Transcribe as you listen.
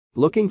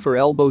Looking for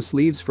elbow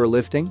sleeves for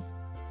lifting?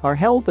 Our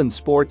health and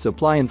sports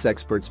appliance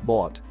experts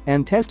bought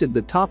and tested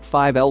the top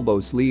 5 elbow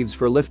sleeves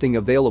for lifting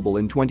available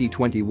in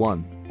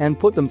 2021 and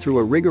put them through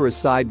a rigorous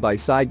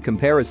side-by-side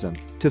comparison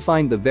to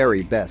find the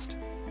very best.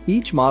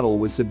 Each model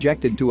was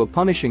subjected to a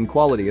punishing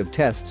quality of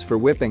tests for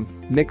whipping,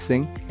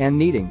 mixing, and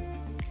kneading.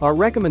 Our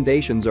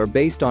recommendations are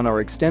based on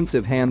our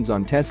extensive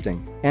hands-on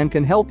testing and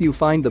can help you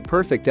find the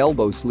perfect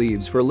elbow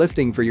sleeves for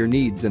lifting for your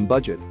needs and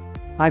budget.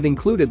 I've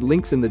included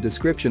links in the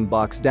description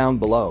box down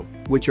below,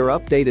 which are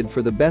updated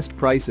for the best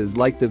prices.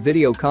 Like the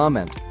video,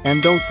 comment,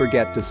 and don't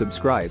forget to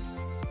subscribe.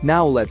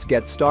 Now let's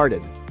get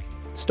started.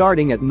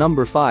 Starting at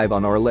number 5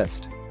 on our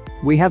list.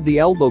 We have the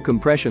elbow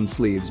compression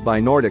sleeves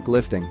by Nordic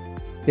Lifting.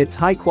 It's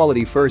high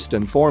quality first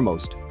and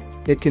foremost.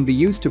 It can be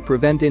used to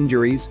prevent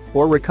injuries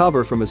or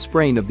recover from a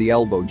sprain of the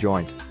elbow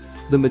joint.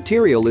 The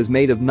material is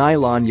made of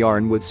nylon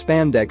yarn with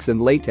spandex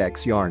and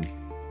latex yarn.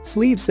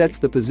 Sleeve sets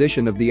the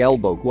position of the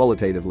elbow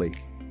qualitatively.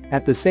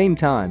 At the same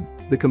time,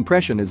 the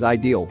compression is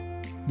ideal.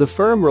 The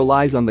firm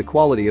relies on the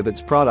quality of its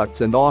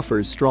products and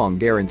offers strong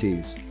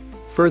guarantees.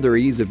 Further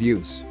ease of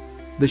use.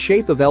 The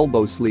shape of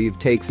elbow sleeve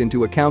takes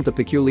into account the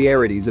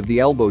peculiarities of the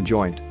elbow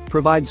joint,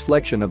 provides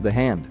flexion of the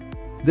hand.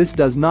 This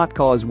does not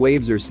cause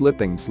waves or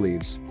slipping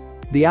sleeves.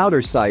 The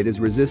outer side is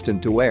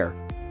resistant to wear.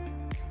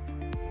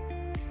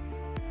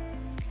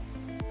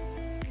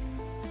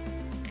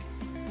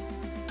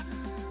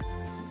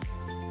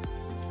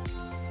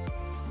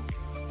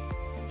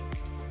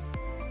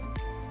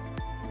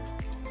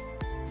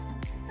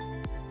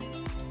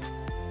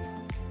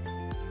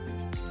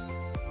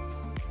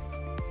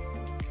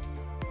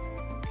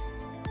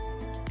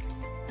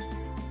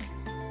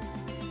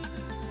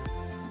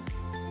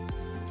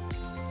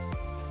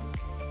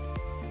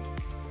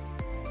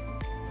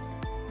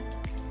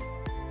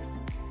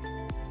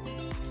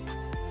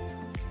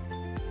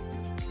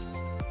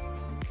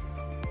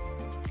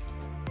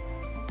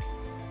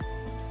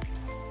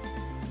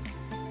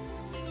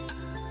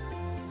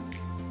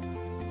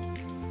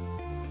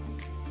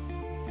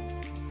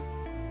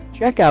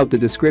 Check out the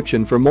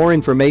description for more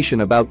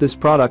information about this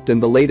product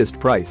and the latest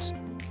price.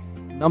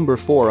 Number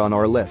 4 on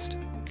our list.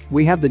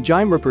 We have the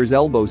Gymrippers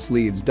elbow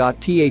sleeves.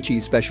 The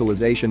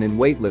specialization in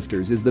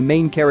weightlifters is the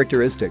main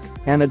characteristic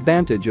and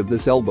advantage of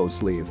this elbow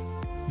sleeve.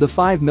 The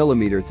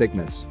 5mm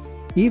thickness.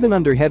 Even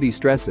under heavy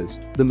stresses,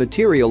 the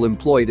material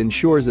employed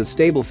ensures a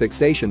stable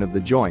fixation of the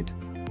joint.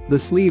 The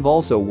sleeve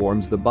also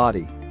warms the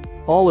body.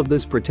 All of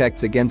this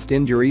protects against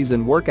injuries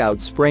and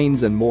workout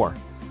sprains and more.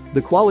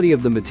 The quality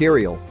of the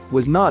material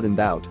was not in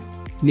doubt.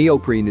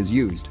 Neoprene is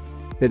used.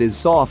 It is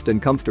soft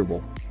and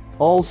comfortable.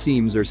 All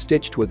seams are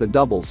stitched with a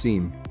double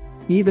seam.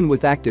 Even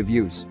with active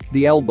use,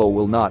 the elbow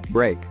will not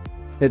break.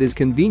 It is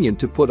convenient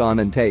to put on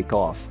and take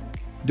off.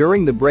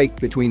 During the break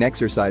between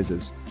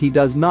exercises, he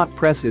does not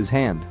press his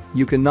hand,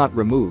 you cannot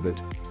remove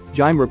it.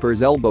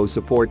 Gymrippers elbow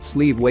support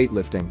sleeve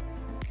weightlifting.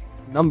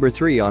 Number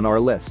 3 on our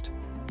list.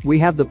 We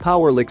have the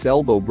Powerlix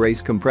elbow brace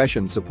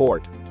compression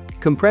support.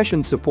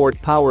 Compression support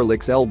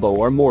Powerlix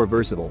elbow are more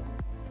versatile.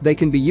 They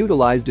can be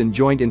utilized in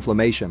joint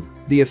inflammation,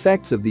 the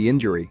effects of the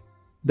injury.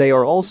 They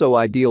are also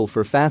ideal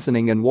for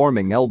fastening and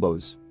warming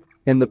elbows.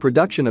 In the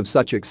production of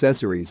such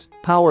accessories,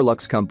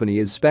 Powerlux company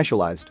is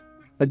specialized.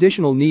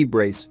 Additional knee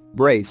brace,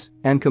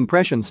 and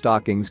compression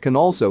stockings can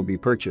also be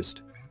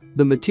purchased.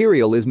 The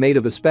material is made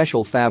of a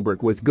special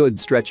fabric with good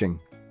stretching.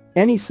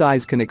 Any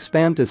size can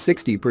expand to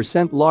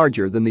 60%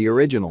 larger than the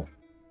original.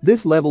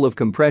 This level of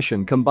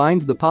compression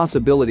combines the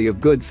possibility of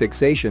good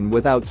fixation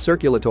without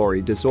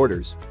circulatory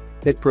disorders.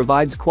 It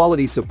provides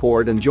quality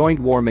support and joint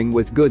warming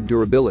with good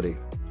durability.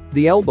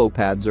 The elbow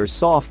pads are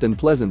soft and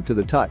pleasant to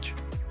the touch.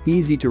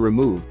 Easy to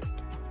remove.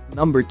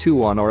 Number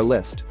 2 on our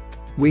list.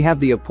 We have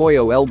the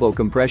Apoyo elbow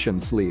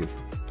compression sleeve.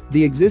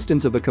 The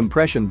existence of a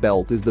compression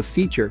belt is the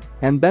feature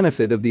and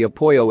benefit of the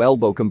Apoyo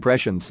elbow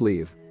compression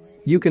sleeve.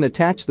 You can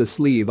attach the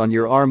sleeve on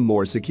your arm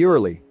more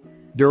securely.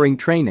 During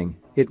training,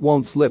 it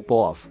won't slip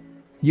off.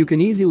 You can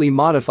easily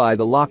modify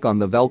the lock on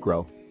the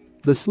Velcro.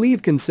 The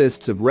sleeve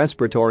consists of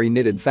respiratory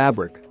knitted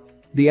fabric.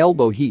 The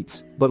elbow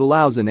heats, but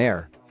allows in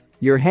air.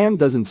 Your hand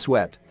doesn't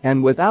sweat,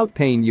 and without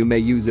pain you may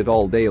use it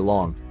all day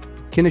long.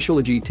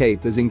 Kinesiology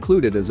tape is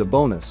included as a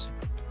bonus.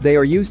 They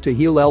are used to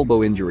heal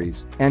elbow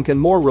injuries and can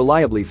more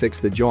reliably fix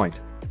the joint.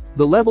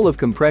 The level of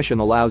compression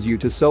allows you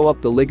to sew up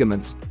the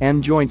ligaments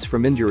and joints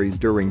from injuries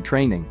during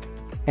training.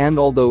 And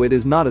although it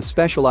is not a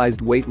specialized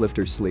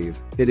weightlifter sleeve,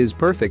 it is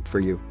perfect for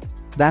you.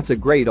 That's a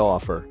great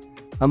offer.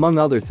 Among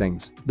other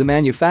things, the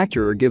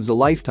manufacturer gives a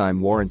lifetime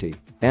warranty.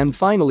 And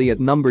finally, at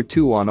number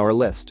 2 on our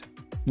list.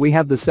 We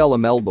have the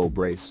Celum elbow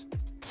brace.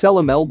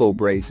 Celum elbow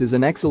brace is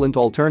an excellent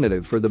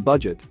alternative for the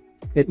budget.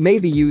 It may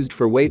be used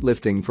for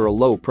weightlifting for a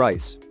low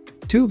price.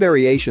 2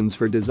 variations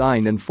for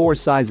design and 4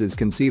 sizes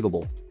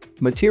conceivable.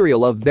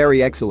 Material of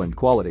very excellent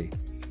quality.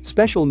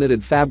 Special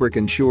knitted fabric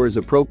ensures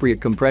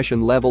appropriate compression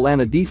level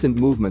and a decent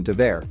movement of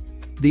air.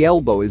 The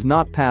elbow is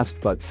not passed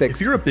but fixed.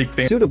 If you're a big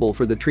fan, suitable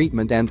for the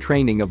treatment and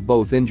training of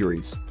both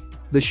injuries.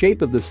 The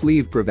shape of the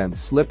sleeve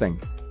prevents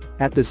slipping.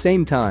 At the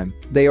same time,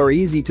 they are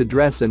easy to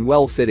dress and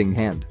well-fitting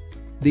hand.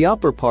 The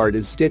upper part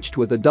is stitched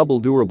with a double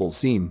durable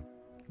seam.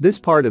 This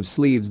part of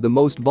sleeves the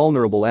most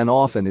vulnerable and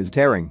often is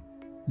tearing.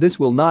 This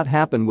will not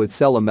happen with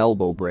Selim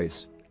elbow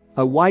brace.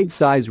 A wide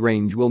size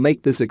range will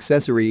make this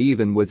accessory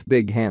even with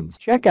big hands.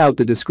 Check out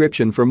the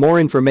description for more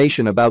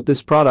information about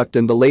this product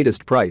and the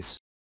latest price.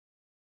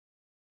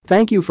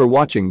 Thank you for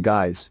watching,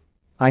 guys.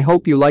 I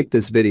hope you liked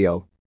this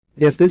video.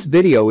 If this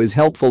video is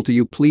helpful to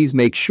you, please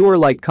make sure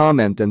like,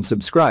 comment and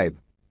subscribe.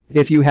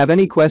 If you have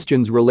any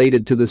questions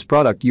related to this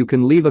product, you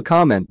can leave a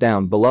comment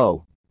down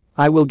below.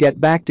 I will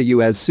get back to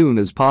you as soon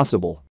as possible.